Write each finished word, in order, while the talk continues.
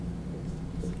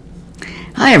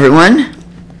Hi, everyone.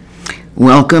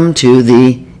 Welcome to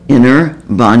the Inner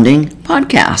Bonding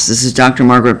Podcast. This is Dr.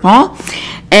 Margaret Paul,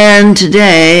 and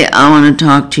today I want to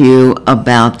talk to you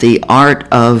about the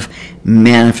art of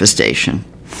manifestation.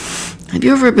 Have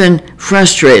you ever been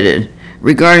frustrated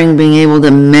regarding being able to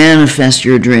manifest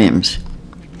your dreams?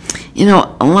 You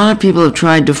know, a lot of people have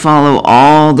tried to follow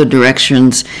all the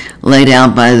directions laid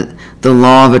out by the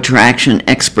law of attraction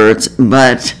experts,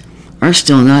 but are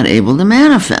still not able to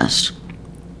manifest.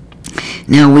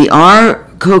 Now, we are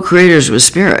co-creators with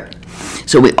Spirit,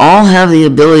 so we all have the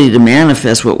ability to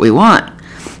manifest what we want.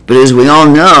 But as we all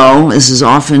know, this is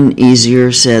often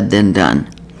easier said than done.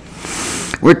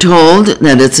 We're told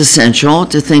that it's essential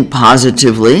to think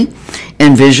positively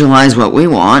and visualize what we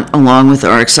want along with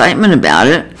our excitement about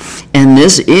it, and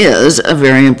this is a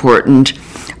very important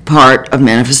part of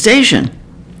manifestation.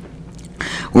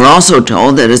 We're also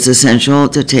told that it's essential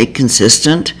to take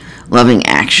consistent, loving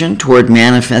action toward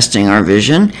manifesting our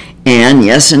vision, and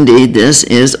yes, indeed, this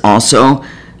is also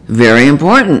very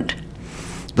important.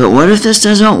 But what if this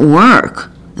doesn't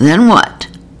work? Then what?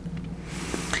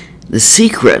 The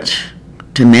secret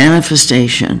to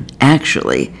manifestation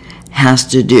actually has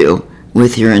to do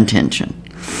with your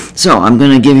intention. So I'm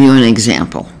going to give you an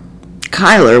example.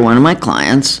 Kyler, one of my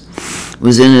clients,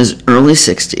 was in his early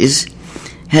 60s,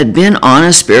 had been on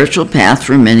a spiritual path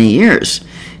for many years.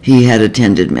 He had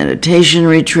attended meditation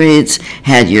retreats,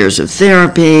 had years of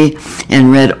therapy,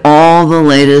 and read all the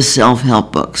latest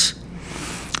self-help books.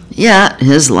 Yet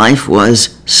his life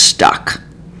was stuck.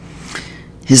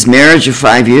 His marriage of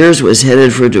 5 years was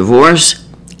headed for divorce,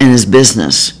 and his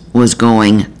business was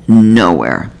going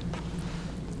nowhere.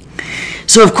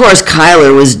 So, of course,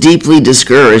 Kyler was deeply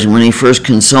discouraged when he first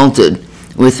consulted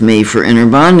with me for inner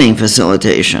bonding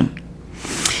facilitation.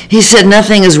 He said,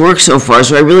 nothing has worked so far,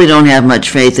 so I really don't have much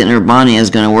faith that inner bonding is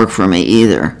going to work for me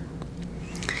either.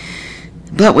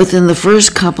 But within the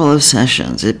first couple of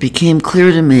sessions, it became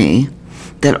clear to me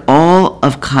that all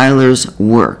of Kyler's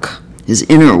work, his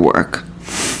inner work,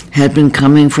 had been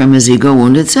coming from his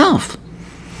ego-wounded self.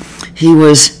 He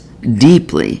was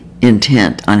deeply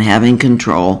intent on having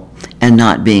control and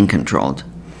not being controlled.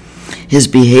 His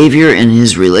behavior in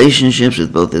his relationships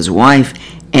with both his wife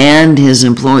and his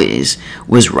employees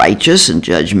was righteous and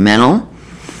judgmental,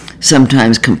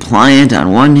 sometimes compliant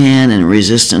on one hand and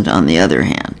resistant on the other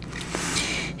hand.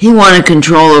 He wanted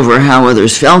control over how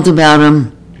others felt about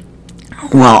him,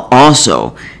 while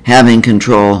also having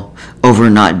control over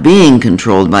not being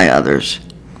controlled by others.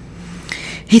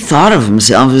 He thought of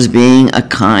himself as being a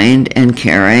kind and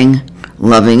caring,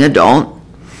 loving adult,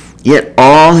 yet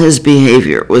all his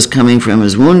behavior was coming from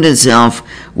his wounded self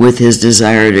with his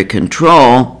desire to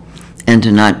control and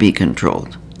to not be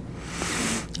controlled.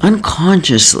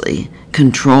 Unconsciously,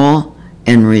 control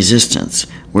and resistance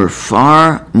were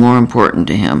far more important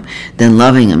to him than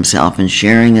loving himself and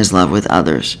sharing his love with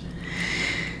others.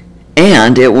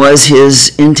 And it was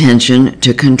his intention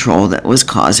to control that was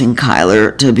causing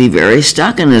Kyler to be very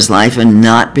stuck in his life and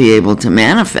not be able to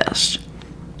manifest.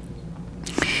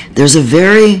 There's a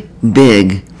very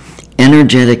big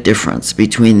energetic difference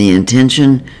between the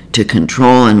intention to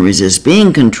control and resist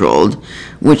being controlled,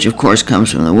 which of course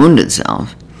comes from the wounded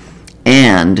self,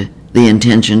 and the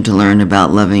intention to learn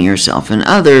about loving yourself and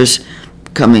others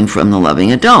coming from the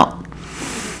loving adult.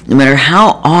 No matter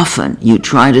how often you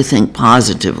try to think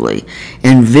positively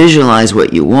and visualize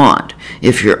what you want,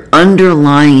 if your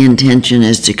underlying intention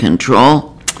is to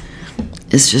control,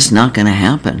 it's just not going to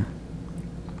happen.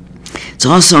 It's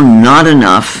also not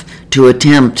enough to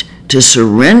attempt to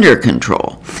surrender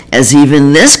control, as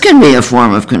even this can be a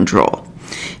form of control.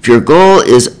 If your goal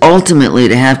is ultimately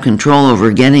to have control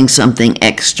over getting something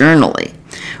externally,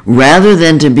 rather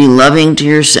than to be loving to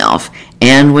yourself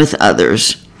and with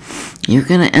others, you're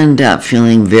going to end up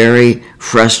feeling very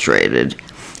frustrated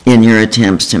in your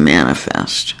attempts to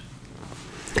manifest.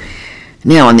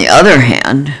 Now, on the other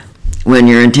hand, when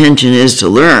your intention is to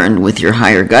learn with your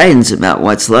higher guidance about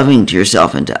what's loving to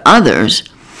yourself and to others,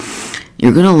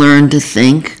 you're going to learn to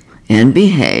think and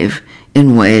behave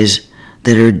in ways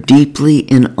that are deeply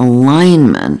in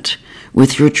alignment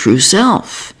with your true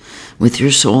self, with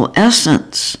your soul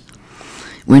essence.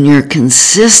 When you're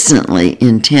consistently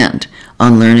intent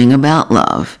on learning about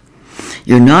love,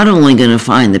 you're not only going to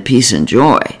find the peace and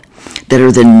joy that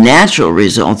are the natural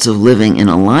results of living in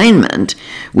alignment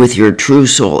with your true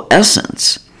soul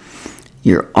essence,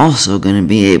 you're also going to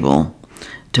be able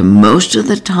to much of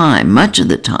the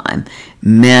time,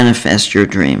 manifest your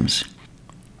dreams.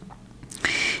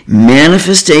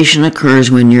 Manifestation occurs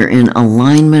when you're in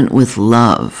alignment with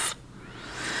love.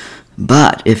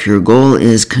 But if your goal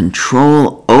is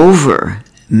control over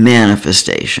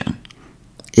manifestation.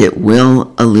 It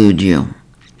will elude you.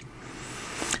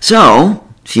 So,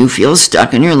 if you feel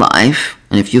stuck in your life,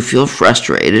 and if you feel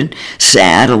frustrated,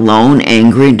 sad, alone,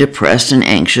 angry, depressed, and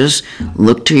anxious,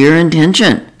 look to your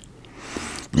intention.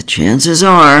 The chances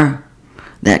are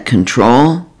that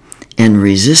control and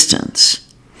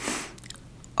resistance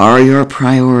are your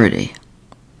priority,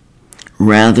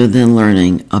 rather than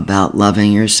learning about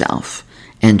loving yourself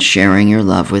and sharing your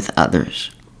love with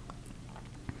others.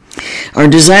 Our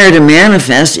desire to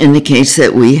manifest indicates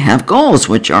that we have goals,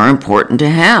 which are important to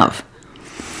have.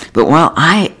 But while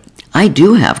I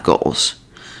do have goals,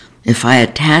 if I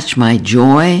attach my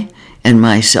joy and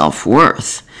my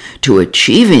self-worth to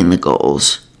achieving the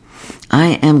goals,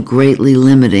 I am greatly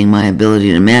limiting my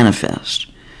ability to manifest.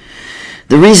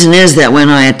 The reason is that when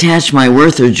I attach my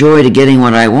worth or joy to getting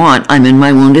what I want, I'm in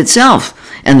my wounded self,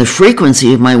 and the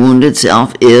frequency of my wounded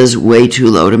self is way too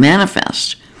low to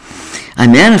manifest. I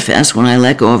manifest when I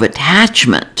let go of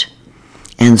attachment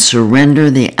and surrender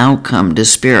the outcome to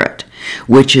spirit,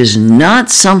 which is not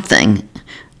something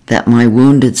that my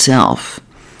wounded self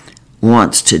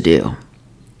wants to do.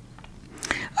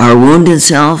 Our wounded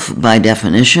self, by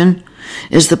definition,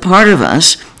 is the part of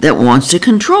us that wants to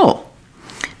control.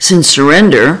 Since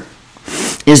surrender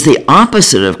is the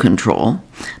opposite of control,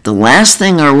 the last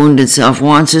thing our wounded self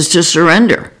wants is to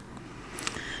surrender.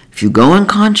 If you go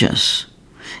unconscious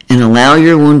and allow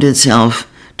your wounded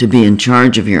self to be in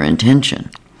charge of your intention,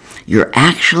 you're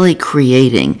actually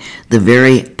creating the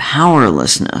very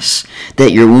powerlessness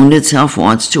that your wounded self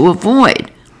wants to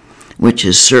avoid, which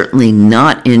is certainly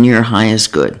not in your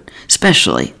highest good,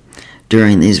 especially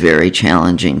during these very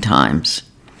challenging times.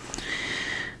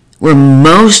 We're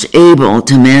most able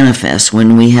to manifest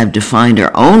when we have defined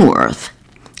our own worth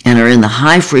and are in the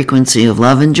high frequency of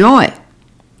love and joy.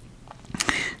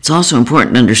 It's also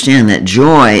important to understand that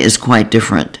joy is quite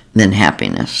different than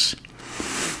happiness.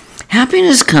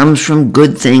 Happiness comes from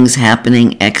good things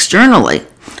happening externally,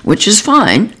 which is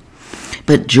fine,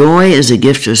 but joy is a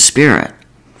gift of spirit,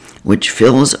 which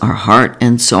fills our heart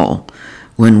and soul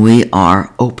when we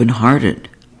are open-hearted.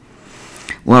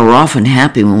 While we're often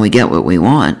happy when we get what we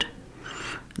want,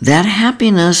 that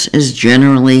happiness is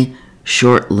generally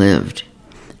short-lived,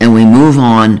 and we move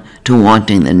on to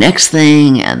wanting the next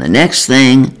thing and the next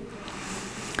thing.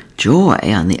 Joy,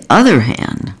 on the other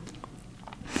hand,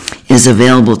 is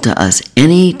available to us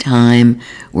anytime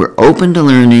we're open to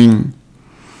learning,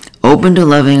 open to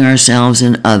loving ourselves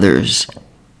and others,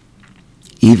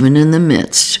 even in the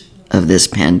midst of this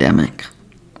pandemic.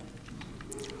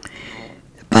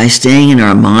 By staying in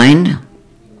our mind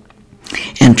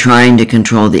and trying to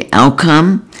control the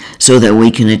outcome so that we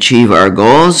can achieve our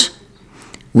goals,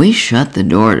 we shut the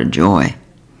door to joy.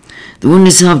 The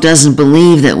wounded self doesn't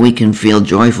believe that we can feel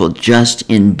joyful just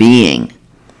in being.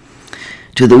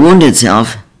 To the wounded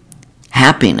self,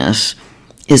 happiness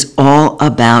is all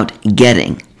about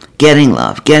getting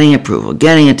love, getting approval,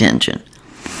 getting attention,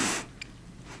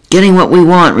 getting what we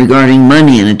want regarding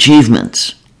money and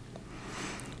achievements.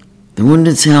 The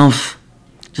wounded self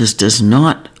just does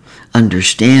not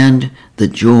understand the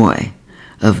joy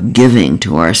of giving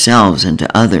to ourselves and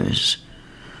to others,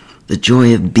 the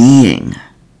joy of being,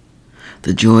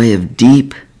 the joy of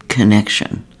deep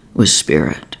connection with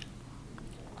spirit.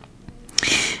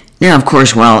 Now, of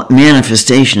course, while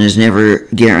manifestation is never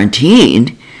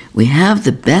guaranteed, we have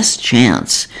the best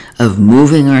chance of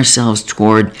moving ourselves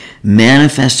toward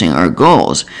manifesting our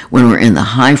goals when we're in the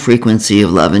high frequency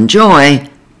of love and joy,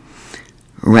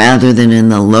 rather than in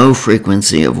the low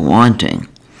frequency of wanting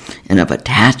and of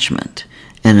attachment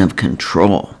and of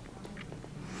control.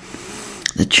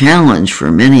 The challenge for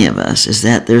many of us is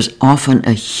that there's often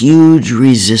a huge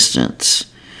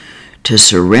resistance to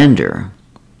surrender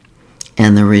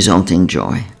and the resulting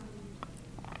joy.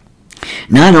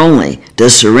 Not only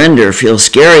does surrender feel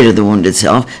scary to the wounded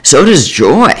self, so does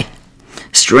joy.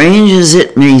 Strange as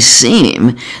it may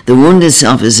seem, the wounded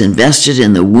self is invested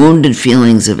in the wounded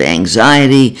feelings of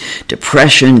anxiety,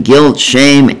 depression, guilt,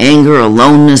 shame, anger,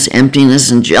 aloneness,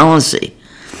 emptiness, and jealousy.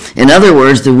 In other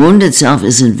words, the wounded self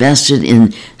is invested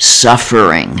in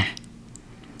suffering.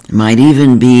 It might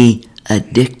even be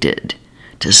addicted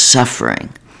to suffering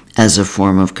as a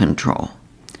form of control.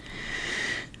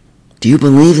 Do you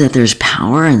believe that there's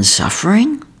power in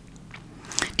suffering?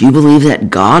 Do you believe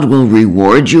that God will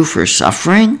reward you for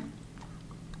suffering?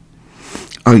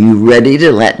 Are you ready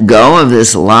to let go of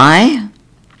this lie?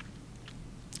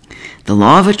 The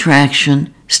law of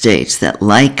attraction states that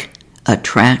like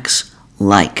attracts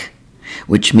like,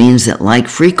 which means that like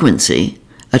frequency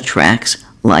attracts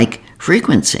like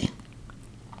frequency.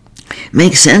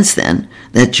 Makes sense then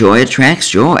that joy attracts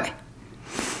joy.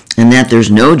 and that there's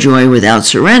no joy without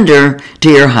surrender to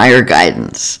your higher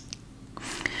guidance.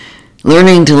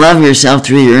 Learning to love yourself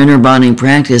through your inner bonding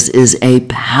practice is a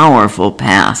powerful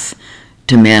path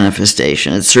to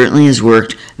manifestation. It certainly has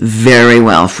worked very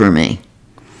well for me.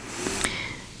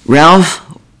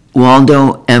 Ralph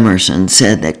Waldo Emerson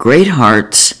said that great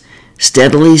hearts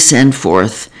steadily send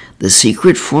forth the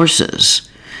secret forces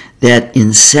that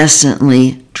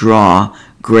incessantly draw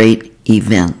great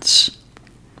events.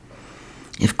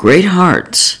 If great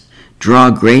hearts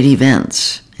draw great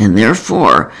events and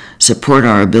therefore support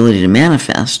our ability to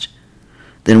manifest,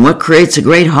 then what creates a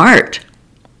great heart?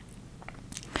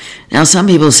 Now, some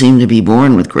people seem to be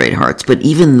born with great hearts, but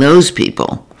even those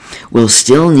people will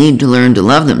still need to learn to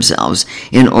love themselves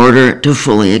in order to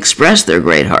fully express their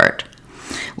great heart.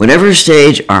 Whatever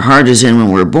stage our heart is in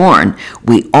when we're born,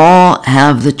 we all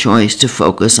have the choice to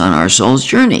focus on our soul's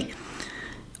journey,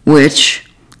 which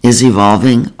is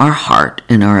evolving our heart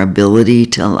and our ability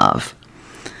to love.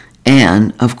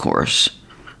 And, of course,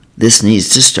 this needs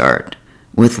to start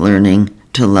with learning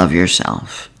to love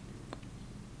yourself.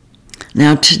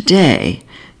 Now, today,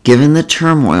 given the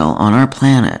turmoil on our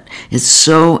planet, it's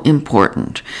so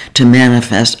important to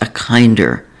manifest a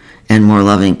kinder and more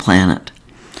loving planet.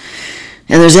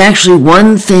 And there's actually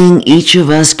one thing each of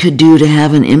us could do to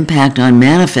have an impact on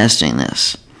manifesting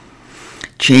this.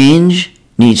 Change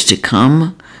needs to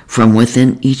come from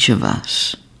within each of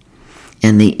us.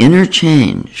 And the inner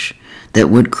change that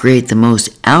would create the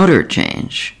most outer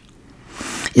change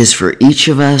is for each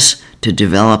of us to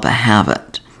develop a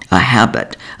habit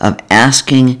of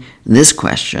asking this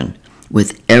question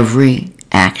with every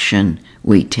action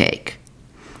we take,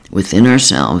 within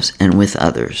ourselves and with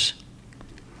others.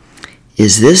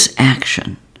 Is this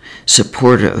action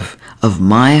supportive of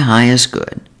my highest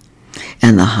good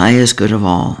and the highest good of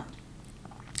all?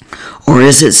 Or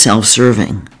is it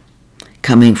self-serving,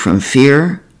 coming from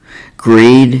fear,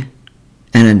 greed,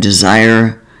 and a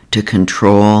desire to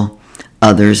control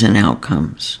others and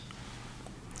outcomes?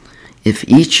 If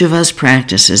each of us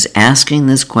practices asking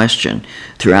this question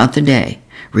throughout the day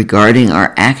regarding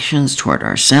our actions toward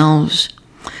ourselves,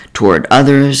 toward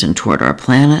others, and toward our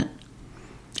planet,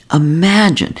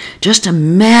 just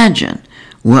imagine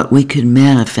what we could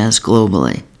manifest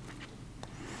globally.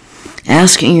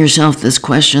 Asking yourself this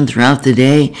question throughout the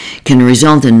day can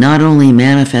result in not only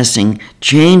manifesting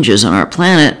changes on our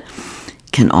planet,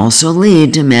 can also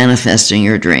lead to manifesting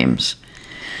your dreams.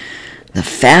 The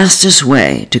fastest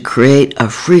way to create a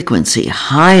frequency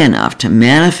high enough to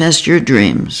manifest your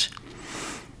dreams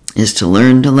is to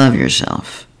learn to love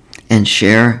yourself and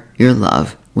share your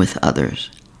love with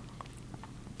others.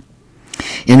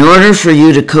 In order for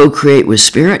you to co-create with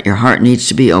Spirit, your heart needs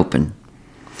to be open.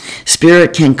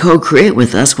 Spirit can co-create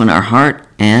with us when our heart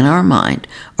and our mind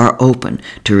are open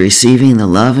to receiving the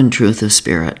love and truth of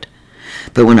Spirit.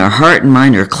 But when our heart and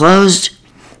mind are closed,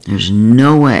 there's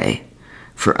no way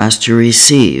for us to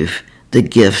receive the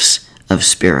gifts of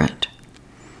Spirit.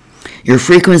 Your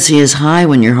frequency is high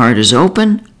when your heart is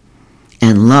open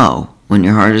and low when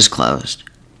your heart is closed.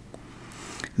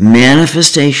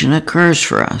 Manifestation occurs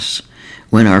for us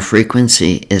when our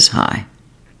frequency is high.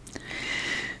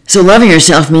 So loving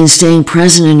yourself means staying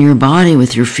present in your body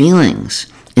with your feelings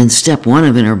in step 1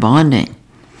 of inner bonding.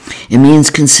 It means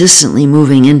consistently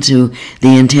moving into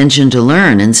the intention to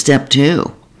learn in step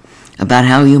 2 about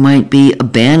how you might be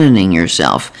abandoning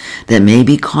yourself that may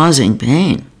be causing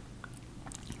pain.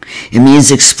 It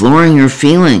means exploring your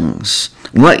feelings,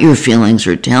 what your feelings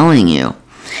are telling you,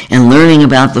 and learning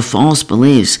about the false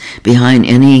beliefs behind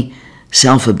any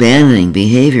self-abandoning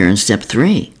behavior in step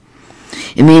 3.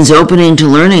 It means opening to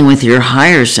learning with your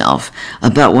higher self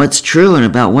about what's true and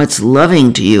about what's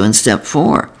loving to you in step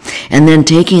 4, and then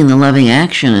taking the loving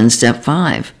action in step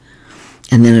 5,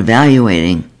 and then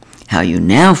evaluating how you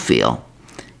now feel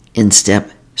in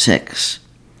step 6.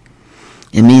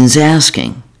 It means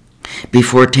asking,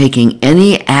 before taking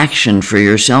any action for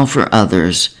yourself or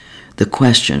others, the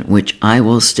question which I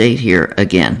will state here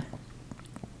again.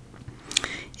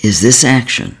 Is this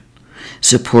action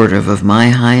supportive of my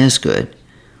highest good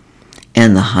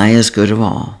and the highest good of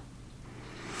all?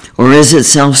 Or is it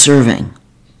self-serving,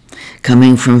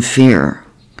 coming from fear,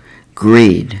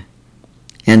 greed,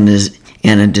 and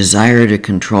a desire to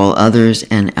control others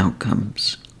and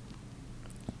outcomes?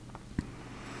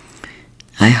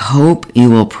 I hope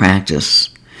you will practice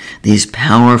these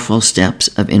powerful steps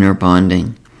of inner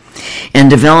bonding and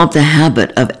develop the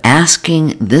habit of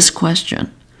asking this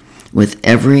question with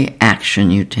every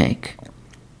action you take.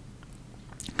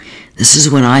 This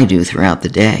is what I do throughout the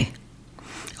day,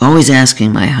 always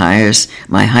asking my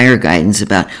higher guidance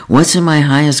about what's in my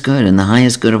highest good and the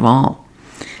highest good of all.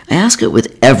 I ask it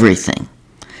with everything.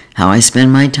 How I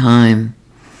spend my time,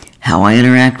 how I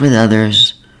interact with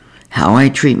others, how I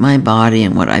treat my body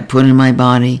and what I put in my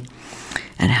body,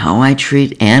 and how I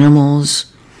treat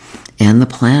animals and the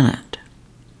planet.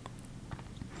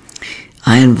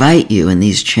 I invite you in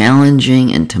these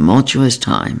challenging and tumultuous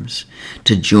times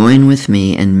to join with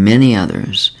me and many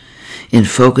others in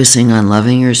focusing on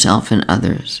loving yourself and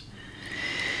others.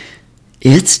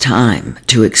 It's time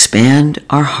to expand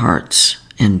our hearts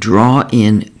and draw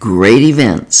in great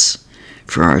events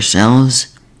for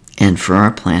ourselves and for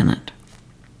our planet.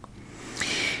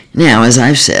 Now, as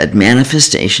I've said,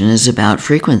 manifestation is about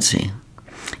frequency.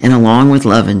 And along with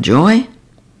love and joy,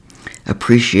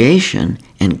 appreciation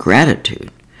and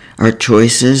gratitude are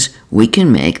choices we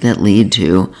can make that lead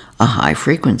to a high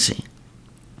frequency.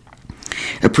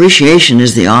 Appreciation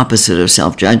is the opposite of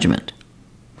self-judgment,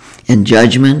 and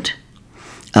judgment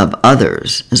of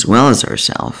others as well as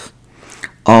ourselves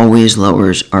always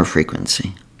lowers our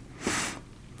frequency.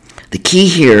 The key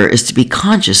here is to be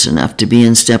conscious enough to be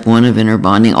in step 1 of inner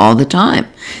bonding all the time,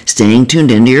 staying tuned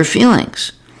into your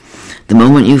feelings. The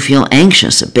moment you feel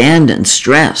anxious, abandoned,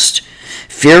 stressed,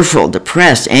 fearful,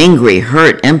 depressed, angry,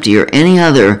 hurt, empty, or any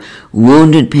other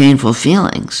wounded, painful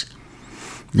feelings,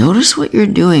 notice what you're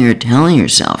doing or telling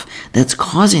yourself that's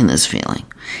causing this feeling,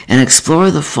 and explore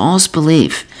the false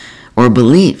belief or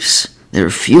beliefs that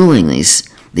are fueling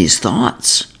these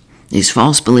thoughts. These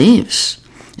false beliefs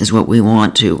is what we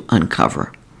want to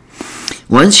uncover.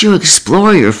 Once you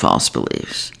explore your false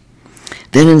beliefs,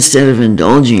 then instead of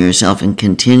indulging yourself in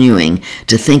continuing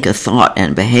to think a thought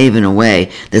and behave in a way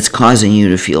that's causing you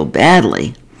to feel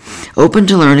badly, open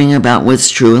to learning about what's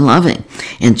true and loving,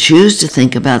 and choose to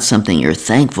think about something you're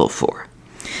thankful for,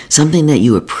 something that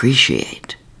you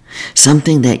appreciate,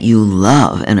 something that you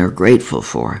love and are grateful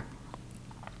for.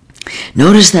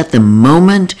 Notice that the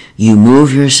moment you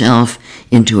move yourself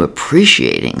into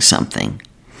appreciating something,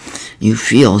 you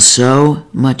feel so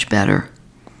much better.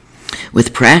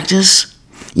 With practice,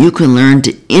 you can learn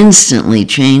to instantly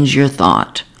change your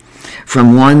thought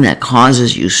from one that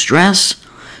causes you stress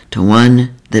to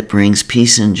one that brings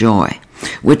peace and joy,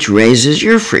 which raises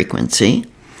your frequency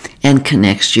and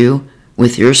connects you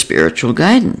with your spiritual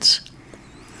guidance.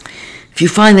 If you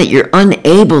find that you're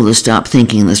unable to stop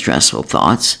thinking the stressful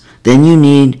thoughts, then you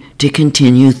need to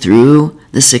continue through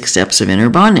the 6 steps of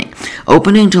inner bonding,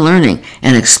 opening to learning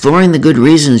and exploring the good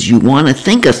reasons you want to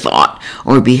think a thought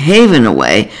or behave in a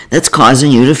way that's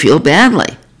causing you to feel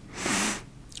badly.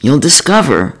 You'll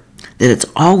discover that it's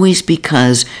always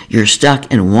because you're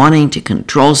stuck in wanting to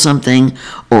control something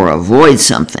or avoid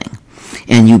something,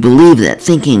 and you believe that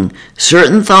thinking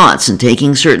certain thoughts and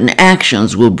taking certain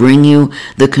actions will bring you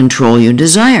the control you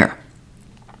desire.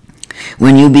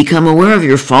 When you become aware of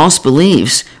your false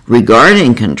beliefs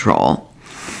regarding control,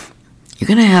 you're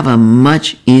going to have a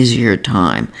much easier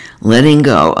time letting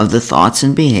go of the thoughts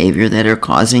and behavior that are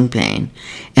causing pain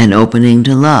and opening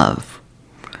to love,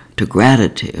 to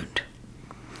gratitude,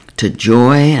 to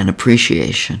joy and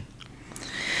appreciation.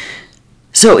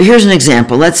 So here's an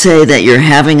example. Let's say that you're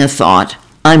having a thought,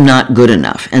 I'm not good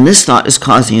enough, and this thought is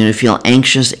causing you to feel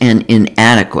anxious and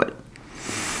inadequate.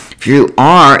 If you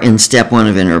are in step 1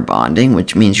 of inner bonding,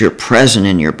 which means you're present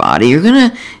in your body, you're going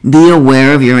to be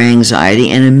aware of your anxiety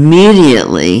and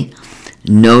immediately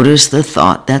notice the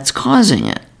thought that's causing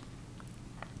it.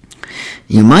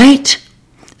 You might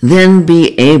then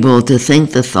be able to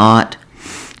think the thought,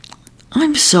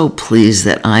 I'm so pleased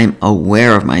that I'm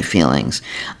aware of my feelings.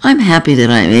 I'm happy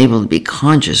that I'm able to be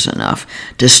conscious enough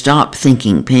to stop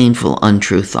thinking painful,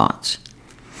 untrue thoughts.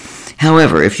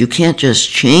 However, if you can't just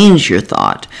change your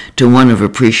thought to one of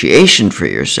appreciation for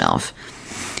yourself,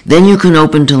 then you can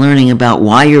open to learning about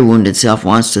why your wounded self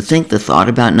wants to think the thought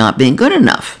about not being good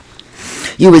enough.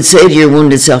 You would say to your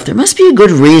wounded self, there must be a good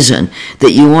reason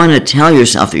that you want to tell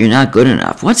yourself that you're not good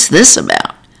enough. What's this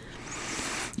about?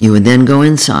 You would then go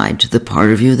inside to the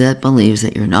part of you that believes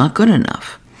that you're not good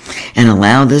enough and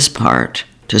allow this part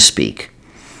to speak.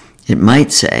 It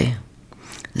might say,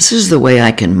 this is the way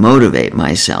I can motivate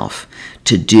myself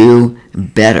to do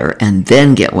better and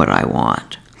then get what I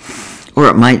want. Or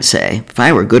it might say, if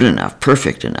I were good enough,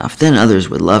 perfect enough, then others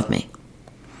would love me.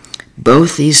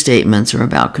 Both these statements are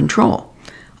about control.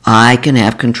 I can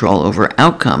have control over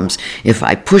outcomes if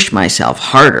I push myself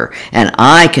harder, and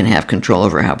I can have control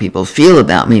over how people feel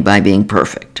about me by being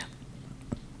perfect.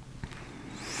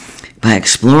 By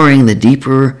exploring the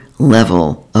deeper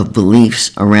level of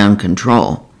beliefs around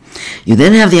control, you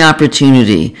then have the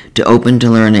opportunity to open to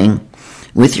learning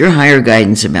with your higher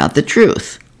guidance about the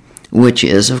truth, which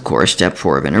is, of course, step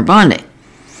 4 of inner bonding.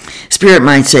 Spirit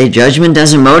might say, judgment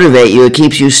doesn't motivate you, it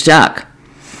keeps you stuck.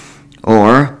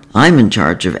 Or, I'm in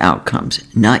charge of outcomes,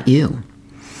 not you.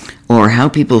 Or, how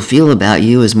people feel about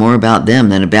you is more about them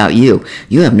than about you.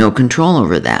 You have no control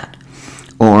over that.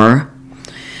 Or,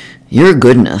 your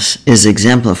goodness is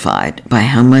exemplified by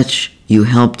how much you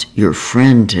helped your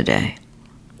friend today.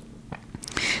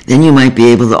 Then you might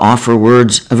be able to offer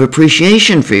words of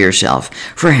appreciation for yourself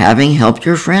for having helped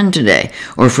your friend today,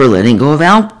 or for letting go of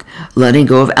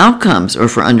outcomes, or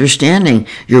for understanding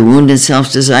your wounded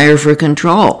self-desire for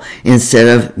control instead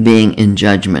of being in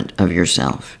judgment of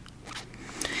yourself.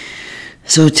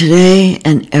 So today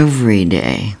and every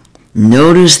day,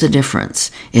 notice the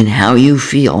difference in how you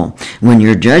feel when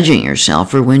you're judging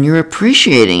yourself or when you're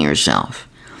appreciating yourself.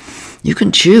 You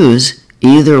can choose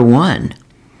either one,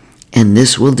 and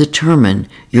this will determine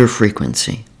your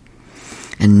frequency.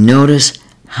 And notice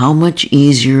how much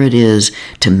easier it is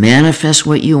to manifest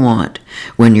what you want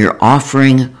when you're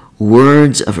offering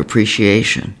words of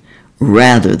appreciation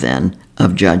rather than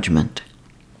of judgment.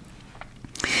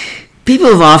 People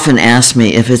have often asked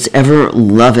me if it's ever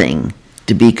loving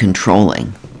to be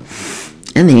controlling.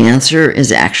 And the answer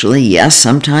is actually yes,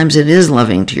 sometimes it is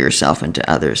loving to yourself and to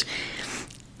others.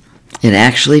 It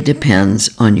actually depends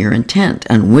on your intent,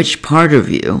 on which part of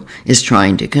you is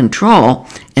trying to control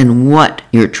and what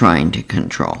you're trying to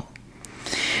control.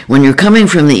 When you're coming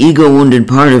from the ego-wounded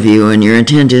part of you and your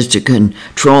intent is to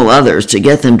control others, to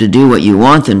get them to do what you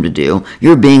want them to do,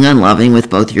 you're being unloving with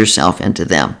both yourself and to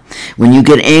them. When you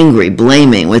get angry,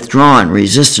 blaming, withdrawn,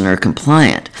 resistant, or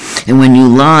compliant, and when you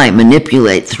lie,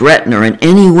 manipulate, threaten, or in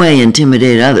any way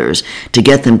intimidate others to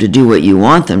get them to do what you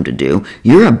want them to do,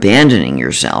 you're abandoning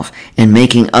yourself and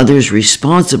making others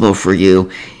responsible for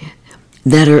you.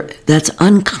 That's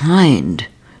unkind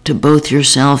to both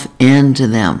yourself and to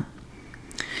them.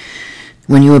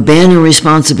 When you abandon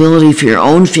responsibility for your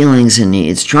own feelings and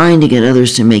needs, trying to get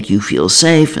others to make you feel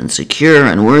safe and secure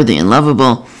and worthy and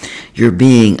lovable, you're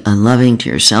being unloving to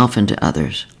yourself and to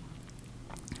others.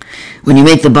 When you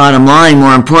make the bottom line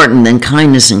more important than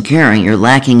kindness and caring, you're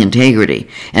lacking integrity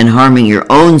and harming your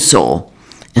own soul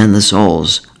and the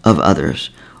souls of others.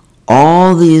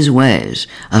 All these ways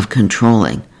of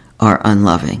controlling are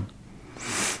unloving.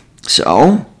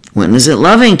 So, when is it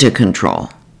loving to control?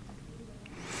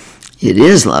 It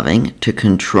is loving to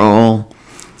control.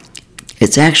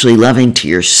 It's actually loving to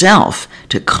yourself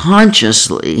to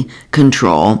consciously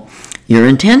control your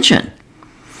intention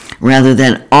rather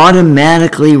than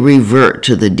automatically revert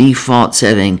to the default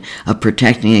setting of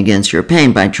protecting against your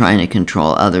pain by trying to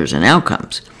control others and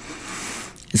outcomes.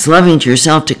 It's loving to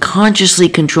yourself to consciously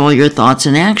control your thoughts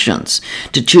and actions,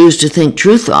 to choose to think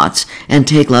true thoughts and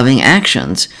take loving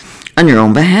actions on your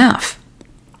own behalf.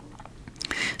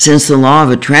 Since the law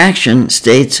of attraction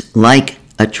states like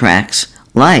attracts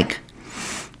like,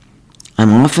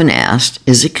 I'm often asked,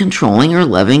 is it controlling or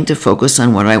loving to focus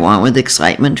on what I want with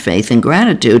excitement, faith, and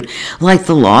gratitude, like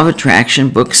the law of attraction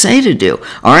books say to do?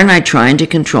 Aren't I trying to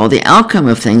control the outcome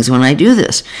of things when I do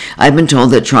this? I've been told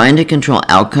that trying to control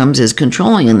outcomes is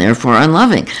controlling and therefore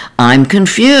unloving. I'm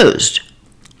confused.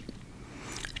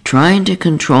 Trying to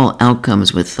control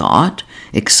outcomes with thought,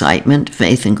 excitement,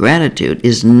 faith, and gratitude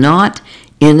is not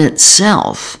in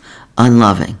itself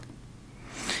unloving.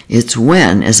 It's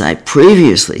when, as I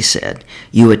previously said,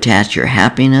 you attach your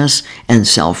happiness and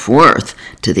self-worth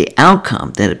to the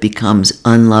outcome that it becomes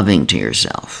unloving to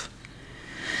yourself.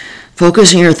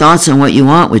 Focusing your thoughts on what you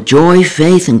want with joy,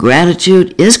 faith, and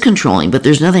gratitude is controlling, but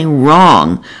there's nothing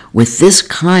wrong with this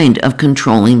kind of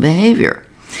controlling behavior.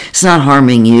 It's not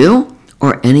harming you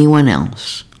or anyone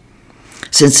else.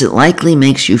 Since it likely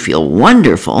makes you feel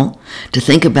wonderful to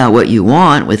think about what you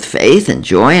want with faith and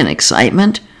joy and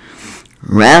excitement,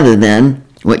 rather than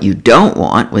what you don't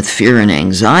want with fear and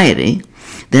anxiety,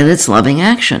 then it's loving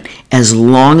action, as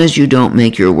long as you don't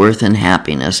make your worth and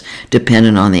happiness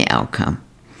dependent on the outcome.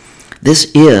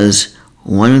 This is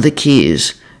one of the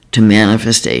keys to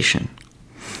manifestation,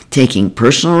 taking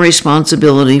personal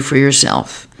responsibility for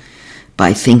yourself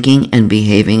by thinking and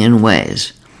behaving in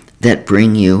ways that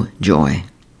bring you joy.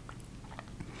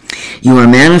 You are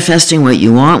manifesting what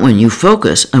you want when you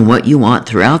focus on what you want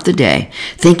throughout the day,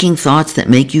 thinking thoughts that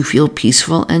make you feel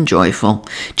peaceful and joyful,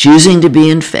 choosing to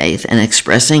be in faith, and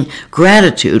expressing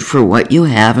gratitude for what you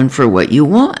have and for what you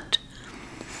want.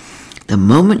 The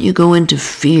moment you go into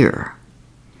fear,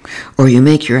 or you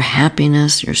make your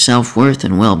happiness, your self-worth,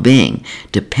 and well-being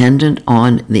dependent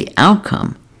on the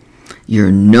outcome,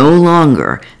 you're no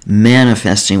longer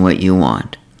manifesting what you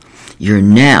want. You're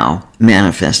now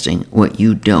manifesting what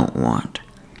you don't want.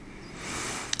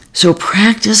 So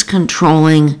practice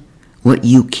controlling what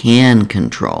you can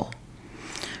control,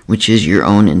 which is your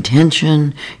own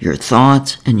intention, your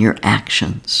thoughts, and your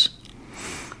actions.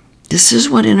 This is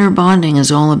what inner bonding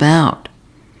is all about.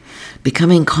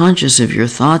 Becoming conscious of your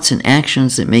thoughts and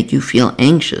actions that make you feel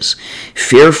anxious,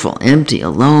 fearful, empty,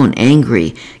 alone,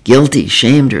 angry, guilty,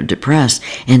 shamed, or depressed,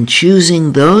 and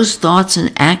choosing those thoughts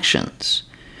and actions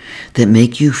that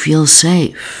make you feel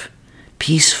safe,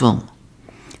 peaceful,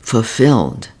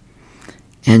 fulfilled,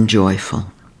 and joyful.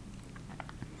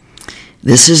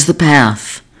 This is the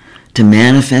path to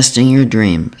manifesting your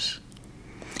dreams.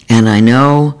 And I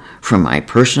know from my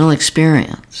personal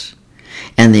experience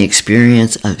and the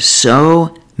experience of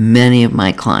so many of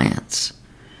my clients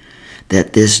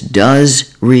that this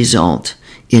does result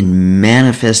in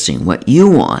manifesting what you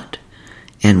want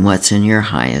and what's in your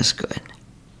highest good.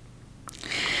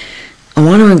 I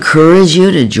want to encourage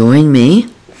you to join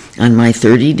me on my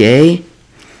 30-day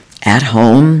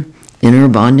at-home inner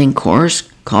bonding course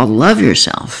called Love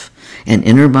Yourself, an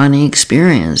inner bonding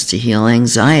experience to heal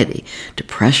anxiety,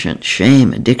 depression,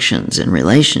 shame, addictions, and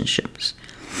relationships.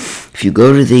 If you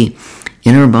go to the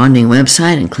Inner Bonding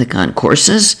website and click on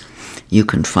courses, you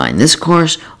can find this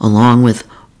course along with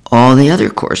all the other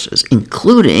courses,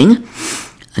 including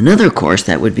another course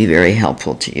that would be very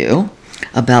helpful to you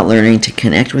about learning to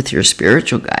connect with your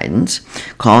spiritual guidance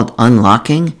called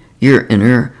Unlocking Your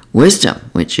Inner Wisdom,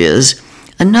 which is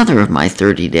another of my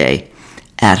 30-day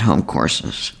at-home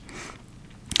courses.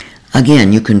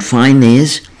 Again, you can find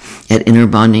these at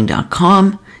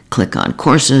innerbonding.com, click on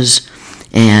courses,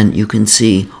 and you can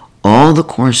see all the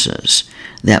courses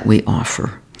that we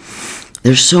offer.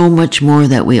 There's so much more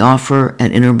that we offer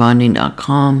at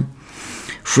innerbonding.com,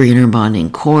 free inner bonding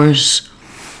course,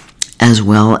 as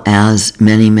well as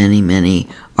many, many, many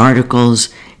articles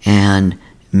and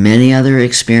many other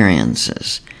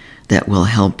experiences that will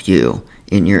help you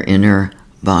in your inner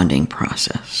bonding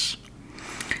process.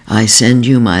 I send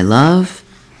you my love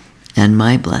and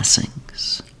my blessing.